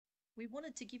we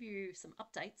wanted to give you some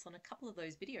updates on a couple of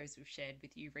those videos we've shared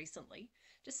with you recently,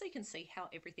 just so you can see how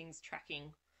everything's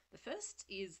tracking. The first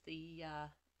is the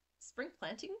spring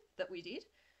planting that we did,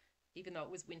 even though it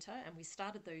was winter, and we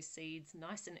started those seeds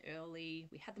nice and early.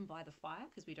 We had them by the fire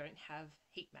because we don't have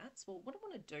heat mats. Well, what I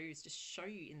want to do is just show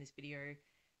you in this video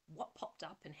what popped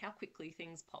up and how quickly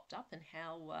things popped up and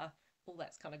how all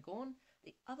that's kind of gone.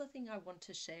 The other thing I want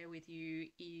to share with you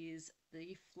is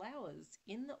the flowers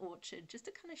in the orchard, just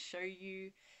to kind of show you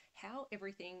how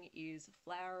everything is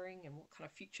flowering and what kind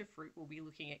of future fruit we'll be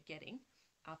looking at getting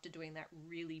after doing that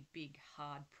really big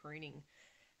hard pruning.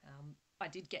 I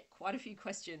did get quite a few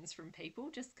questions from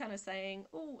people just kind of saying,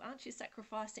 oh, aren't you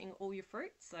sacrificing all your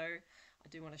fruit? So I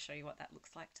do want to show you what that looks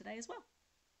like today as well.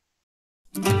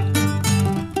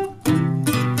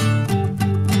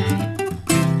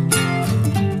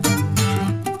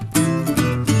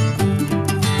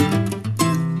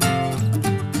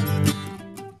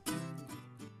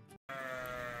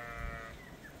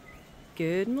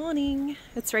 Good morning,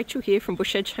 it's Rachel here from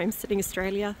Bush Edge Homesteading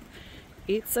Australia.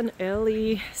 It's an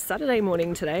early Saturday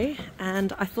morning today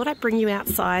and I thought I'd bring you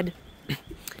outside.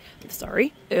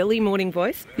 Sorry, early morning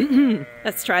voice.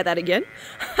 Let's try that again.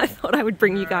 I thought I would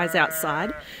bring you guys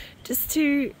outside just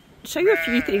to show you a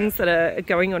few things that are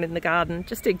going on in the garden,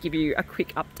 just to give you a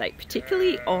quick update,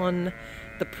 particularly on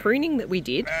the pruning that we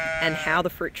did and how the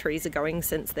fruit trees are going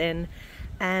since then.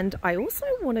 And I also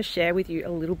want to share with you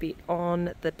a little bit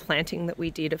on the planting that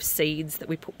we did of seeds that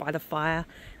we put by the fire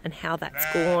and how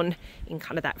that's gone in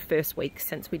kind of that first week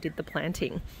since we did the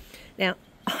planting. Now,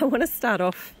 I want to start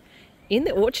off in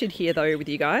the orchard here though with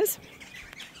you guys.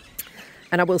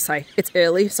 And I will say it's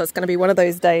early, so it's going to be one of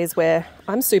those days where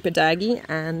I'm super daggy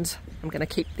and I'm going to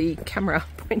keep the camera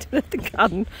pointed at the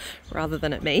garden rather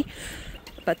than at me.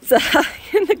 But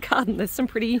in the garden, there's some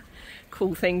pretty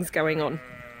cool things going on.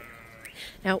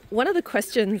 Now, one of the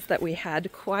questions that we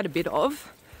had quite a bit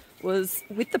of was,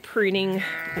 with the pruning,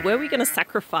 were we going to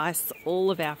sacrifice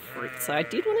all of our fruit? So I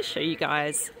did want to show you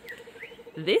guys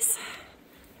this,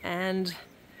 and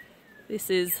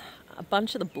this is a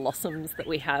bunch of the blossoms that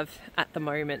we have at the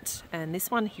moment. And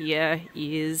this one here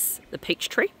is the peach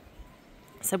tree.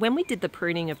 So when we did the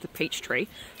pruning of the peach tree,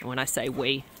 and when I say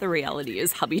we, the reality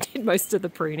is hubby did most of the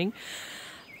pruning.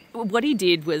 What he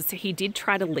did was he did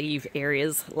try to leave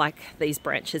areas like these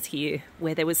branches here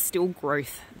where there was still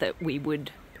growth that we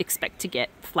would expect to get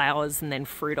flowers and then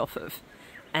fruit off of.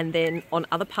 And then on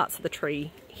other parts of the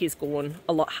tree, he's gone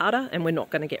a lot harder and we're not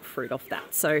going to get fruit off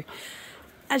that. So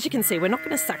as you can see, we're not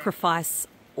going to sacrifice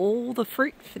all the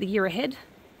fruit for the year ahead.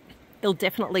 There'll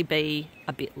definitely be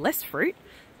a bit less fruit,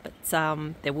 but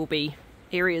there will be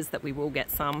areas that we will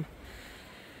get some.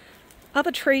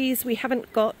 Other trees we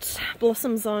haven't got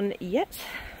blossoms on yet.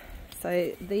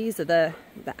 So these are the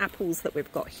apples that we've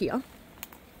got here.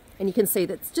 And you can see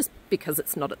that's just because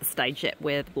it's not at the stage yet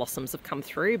where the blossoms have come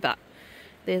through, but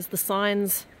there's the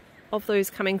signs of those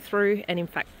coming through. And in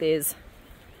fact, there's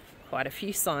quite a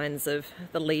few signs of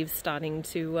the leaves starting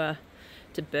to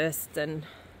burst, and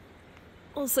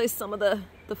also some of the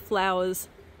flowers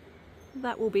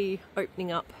that will be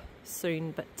opening up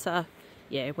soon. But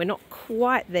yeah, we're not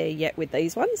quite there yet with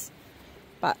these ones,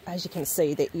 but as you can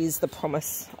see, there is the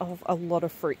promise of a lot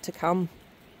of fruit to come.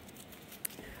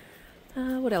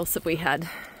 What else have we had?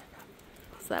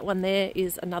 So that one there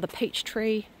is another peach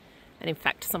tree, and in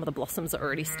fact some of the blossoms are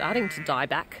already starting to die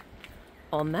back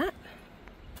on that.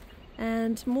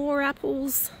 And more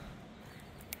apples.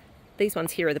 These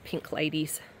ones here are the pink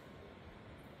ladies,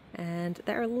 and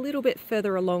they're a little bit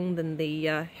further along than the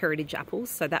heritage apples.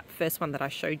 So that first one that I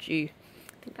showed you,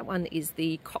 I think that one is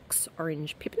the Cox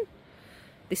Orange Pippin.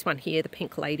 This one here, the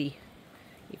Pink Lady,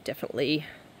 you've definitely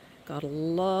got a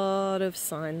lot of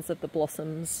signs of the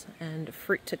blossoms and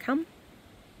fruit to come.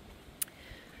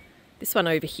 This one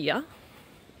over here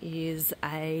is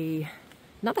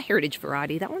another heritage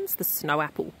variety. That one's the Snow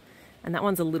Apple, and that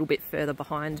one's a little bit further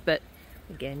behind, but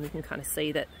again, you can kind of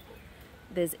see that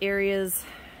there's areas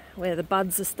where the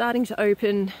buds are starting to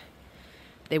open.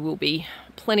 There will be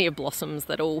plenty of blossoms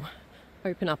that'll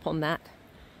open up on that.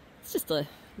 It's just a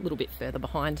little bit further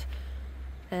behind.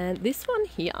 And this one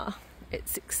here,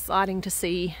 it's exciting to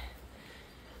see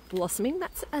blossoming.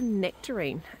 That's a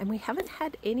nectarine, and we haven't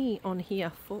had any on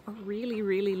here for a really,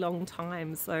 really long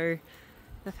time. So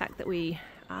the fact that we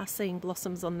are seeing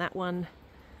blossoms on that one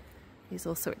is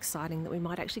also exciting, that we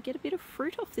might actually get a bit of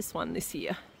fruit off this one this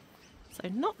year. So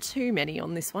not too many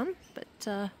on this one,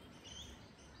 but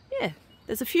yeah,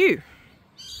 there's a few.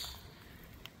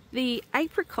 The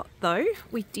apricot though,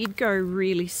 we did go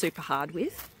really super hard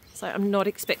with, so I'm not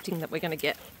expecting that we're going to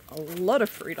get a lot of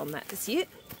fruit on that this year.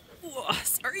 Oh,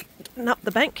 sorry, don't heading up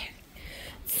the bank.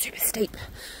 It's super steep.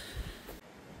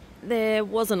 There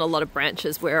wasn't a lot of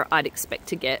branches where I'd expect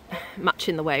to get much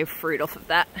in the way of fruit off of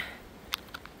that.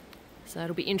 So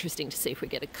it'll be interesting to see if we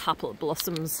get a couple of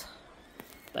blossoms.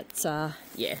 But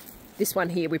yeah, this one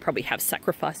here we probably have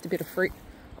sacrificed a bit of fruit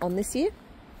on this year.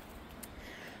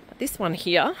 But this one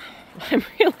here, I'm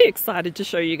really excited to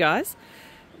show you guys.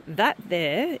 That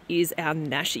there is our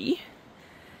nashi.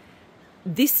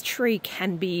 This tree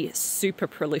can be super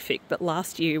prolific, but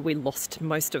last year we lost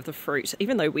most of the fruit.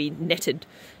 Even though we netted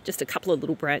just a couple of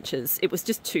little branches, it was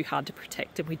just too hard to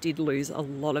protect, and we did lose a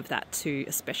lot of that too,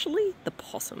 especially the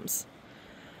possums.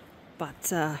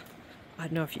 But I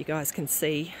don't know if you guys can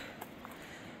see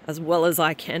as well as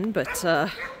I can, but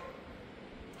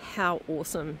how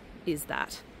awesome is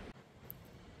that?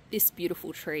 This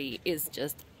beautiful tree is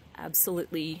just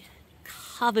absolutely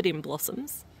covered in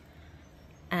blossoms.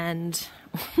 And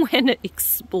when it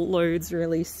explodes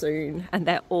really soon and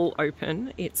they're all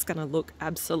open, it's going to look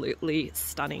absolutely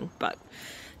stunning. But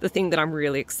the thing that I'm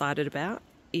really excited about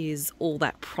is all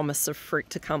that promise of fruit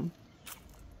to come.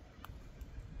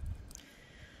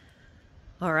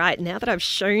 All right, now that I've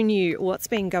shown you what's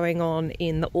been going on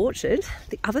in the orchard,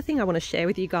 the other thing I want to share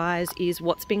with you guys is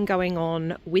what's been going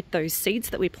on with those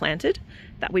seeds that we planted,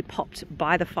 that we popped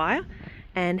by the fire,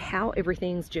 and how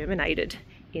everything's germinated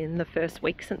in the first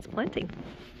week since planting.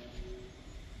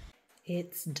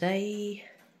 It's day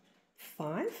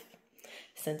 5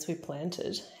 since we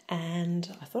planted,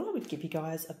 and I thought I would give you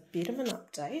guys a bit of an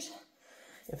update.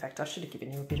 In fact, I should have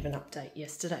given you a bit of an update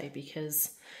yesterday,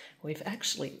 because we've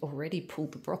actually already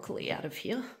pulled the broccoli out of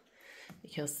here,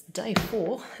 because day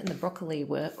 4 and the broccoli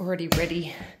were already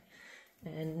ready,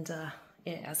 and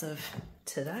yeah, as of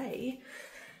today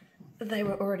they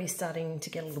were already starting to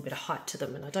get a little bit of height to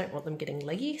them, and I don't want them getting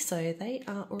leggy, so they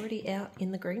are already out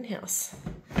in the greenhouse.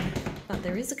 But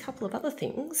there is a couple of other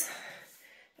things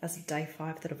as of day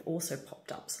 5 that have also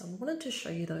popped up, so I wanted to show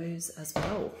you those as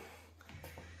well.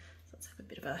 So let's have a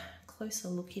bit of a closer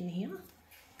look in here,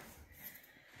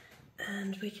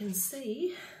 and we can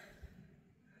see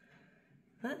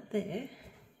that there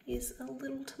is a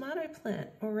little tomato plant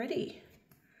already.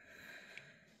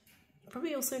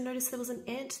 Probably also noticed there was an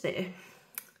ant there.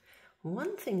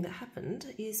 One thing that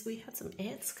happened is we had some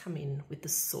ants come in with the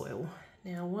soil.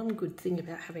 Now, one good thing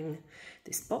about having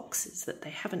this box is that they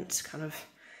haven't kind of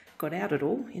got out at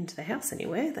all into the house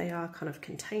anywhere. They are kind of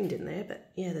contained in there,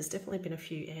 but yeah, there's definitely been a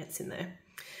few ants in there.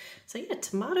 So yeah,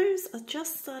 tomatoes are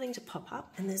just starting to pop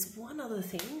up, and there's one other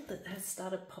thing that has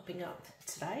started popping up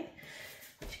today,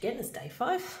 which again is day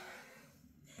 5,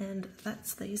 and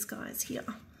that's these guys here.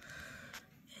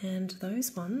 And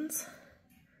those ones,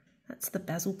 that's the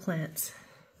basil plants.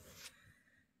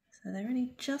 So they're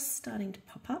only just starting to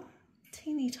pop up,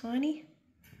 teeny tiny.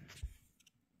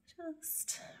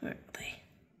 Just, where are they?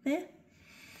 There.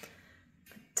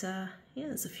 But yeah,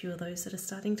 there's a few of those that are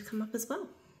starting to come up as well.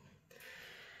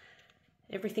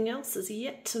 Everything else is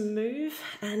yet to move.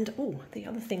 And oh, the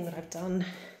other thing that I've done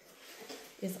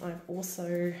is I've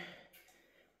also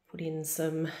put in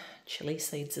some chili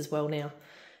seeds as well now.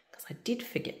 I did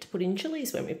forget to put in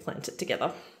chilies when we planted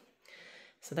together.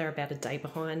 So they're about a day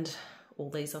behind all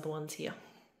these other ones here.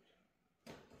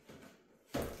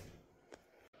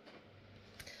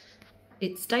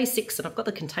 It's day 6 and I've got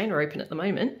the container open at the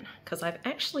moment because I've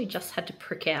actually just had to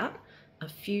prick out a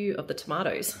few of the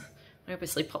tomatoes. I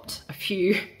obviously popped a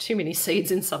few too many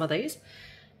seeds in some of these,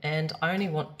 and I only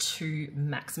want 2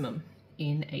 maximum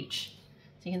in each.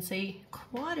 So you can see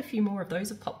quite a few more of those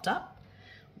have popped up.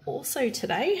 Also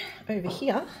today, over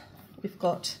here, we've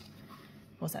got,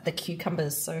 what's that, the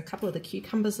cucumbers. So a couple of the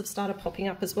cucumbers have started popping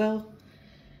up as well.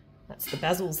 That's the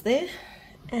basils there.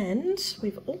 And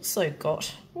we've also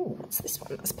got, oh, what's this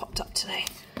one that's popped up today?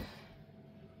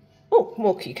 Oh,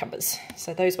 more cucumbers.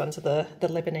 So those ones are the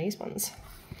Lebanese ones.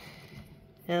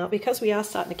 Now, because we are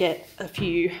starting to get a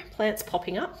few plants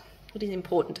popping up, it is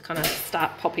important to kind of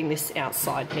start popping this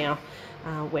outside now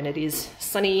when it is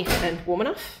sunny and warm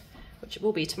enough, which it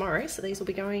will be tomorrow. So these will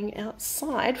be going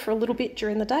outside for a little bit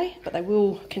during the day, but they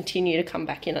will continue to come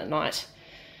back in at night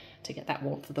to get that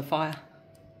warmth of the fire.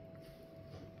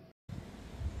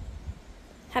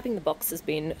 Having the box has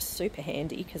been super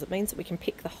handy because it means that we can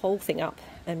pick the whole thing up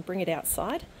and bring it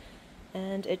outside,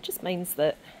 and it just means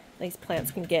that these plants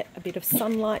can get a bit of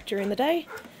sunlight during the day.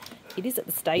 It is at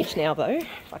the stage now though,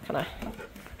 if I kind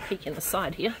of peek in the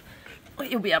side here,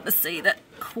 you'll be able to see that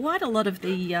quite a lot of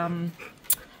the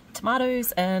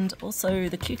tomatoes and also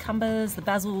the cucumbers, the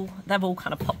basil, they've all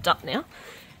kind of popped up now.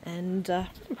 And what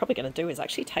I'm probably going to do is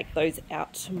actually take those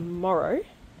out tomorrow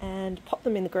and pop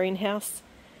them in the greenhouse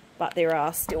but there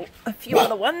are still a few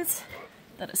other ones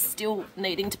that are still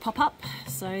needing to pop up,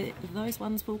 so those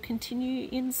ones will continue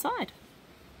inside.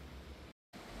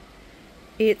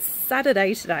 It's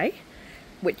Saturday today,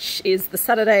 which is the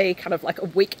Saturday kind of like a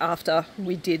week after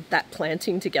we did that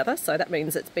planting together, so that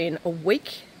means it's been a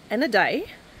week and a day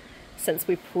since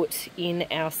we put in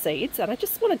our seeds, and I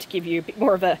just wanted to give you a bit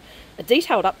more of a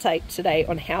detailed update today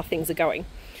on how things are going.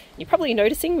 You're probably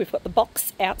noticing we've got the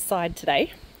box outside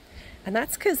today, and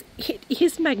that's because it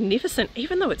is magnificent.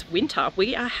 Even though it's winter,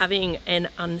 we are having an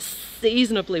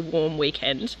unseasonably warm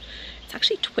weekend. It's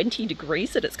actually 20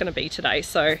 degrees that it's going to be today,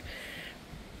 so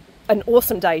an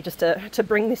awesome day just to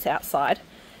bring this outside.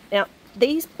 Now,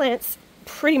 these plants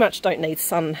pretty much don't need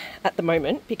sun at the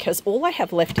moment because all I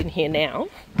have left in here now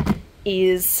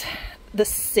is the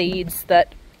seeds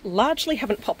that largely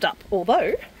haven't popped up,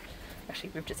 although actually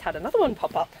we've just had another one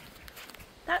pop up.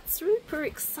 That's super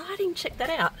exciting. Check that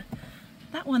out.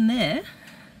 That one there,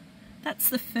 that's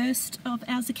the first of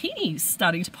our zucchinis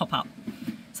starting to pop up,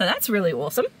 so that's really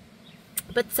awesome.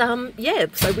 But yeah,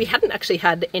 so we hadn't actually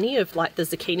had any of like the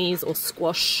zucchinis or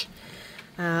squash,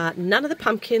 none of the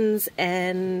pumpkins,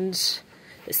 and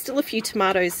there's still a few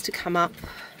tomatoes to come up.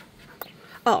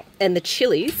 Oh, and the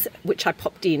chilies, which I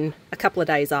popped in a couple of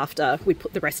days after we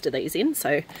put the rest of these in,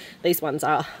 so these ones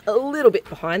are a little bit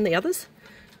behind the others.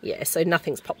 Yeah, so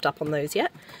nothing's popped up on those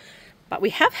yet. But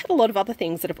we have had a lot of other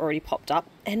things that have already popped up,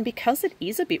 and because it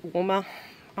is a bit warmer,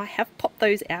 I have popped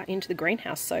those out into the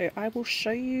greenhouse, so I will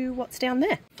show you what's down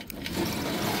there.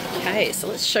 Okay, so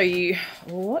let's show you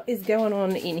what is going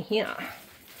on in here.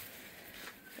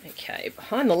 Okay,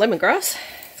 behind the lemongrass,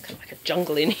 it's kind of like a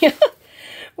jungle in here.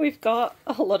 We've got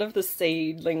a lot of the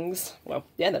seedlings. Well,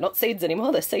 yeah, they're not seeds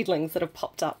anymore, they're seedlings that have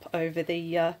popped up over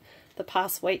the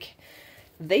past week.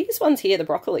 These ones here, the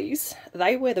broccolis,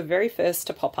 they were the very first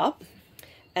to pop up,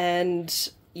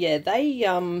 and yeah, they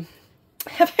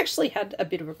have actually had a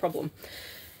bit of a problem.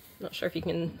 Not sure if you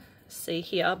can see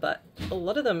here, but a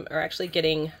lot of them are actually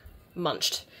getting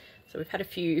munched. So we've had a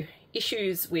few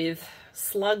issues with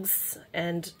slugs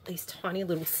and these tiny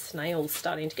little snails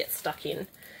starting to get stuck in.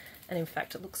 And in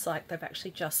fact, it looks like they've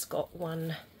actually just got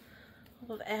one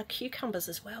of our cucumbers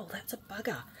as well. That's a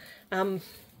bugger.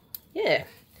 Yeah.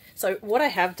 So what I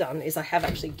have done is I have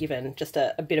actually given just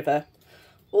a bit of a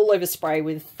all-over spray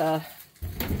with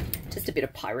just a bit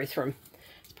of pyrethrum.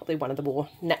 It's probably one of the more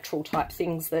natural type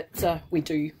things that we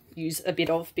do use a bit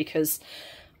of, because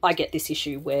I get this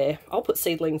issue where I'll put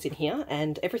seedlings in here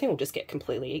and everything will just get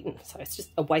completely eaten. So it's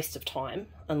just a waste of time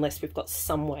unless we've got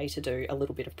some way to do a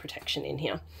little bit of protection in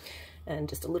here. And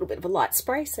just a little bit of a light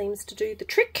spray seems to do the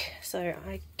trick. So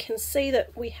I can see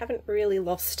that we haven't really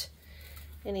lost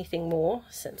anything more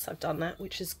since I've done that,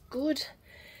 which is good.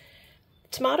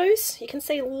 Tomatoes, you can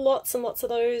see lots and lots of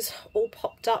those all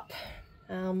popped up.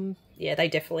 Yeah, they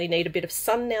definitely need a bit of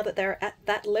sun now that they're at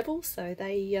that level, so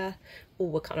they all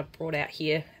were kind of brought out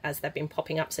here as they've been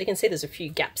popping up. So you can see there's a few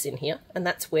gaps in here, and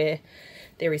that's where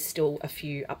there is still a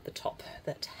few up the top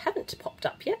that haven't popped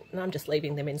up yet, and I'm just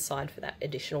leaving them inside for that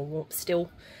additional warmth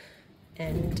still.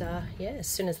 And yeah, as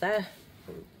soon as they're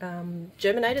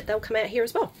germinated, they'll come out here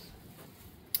as well.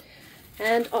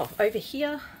 And oh, over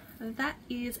here, that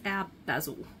is our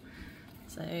basil.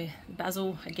 So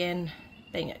basil, again,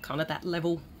 being at kind of that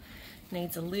level,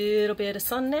 needs a little bit of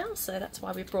sun now, so that's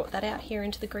why we brought that out here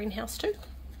into the greenhouse too.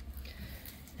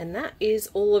 And that is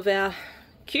all of our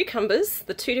cucumbers,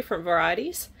 the two different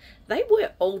varieties. They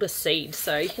were older seeds,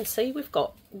 so you can see we've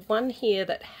got one here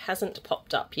that hasn't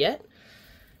popped up yet.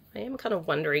 I am kind of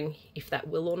wondering if that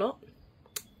will or not.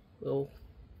 We'll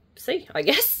see, I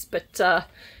guess, but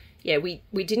yeah, we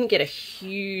didn't get a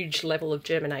huge level of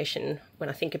germination when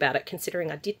I think about it, considering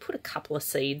I did put a couple of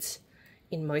seeds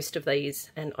in most of these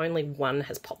and only one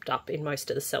has popped up in most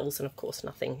of the cells, and of course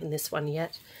nothing in this one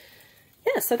yet.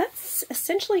 Yeah, so that's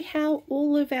essentially how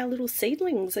all of our little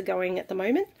seedlings are going at the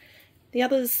moment. The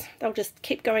others, they'll just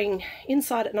keep going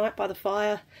inside at night by the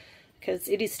fire because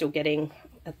it is still getting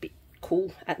a bit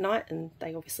cool at night, and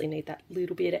they obviously need that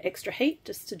little bit of extra heat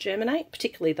just to germinate,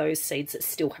 particularly those seeds that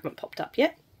still haven't popped up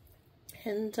yet.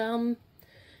 And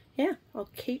yeah, I'll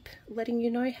keep letting you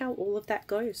know how all of that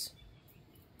goes.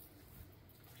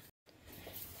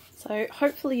 So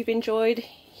hopefully you've enjoyed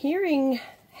hearing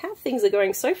how things are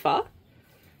going so far.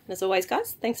 And as always,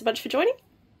 guys, thanks a bunch for joining,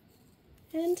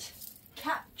 and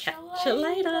catch you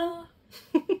later.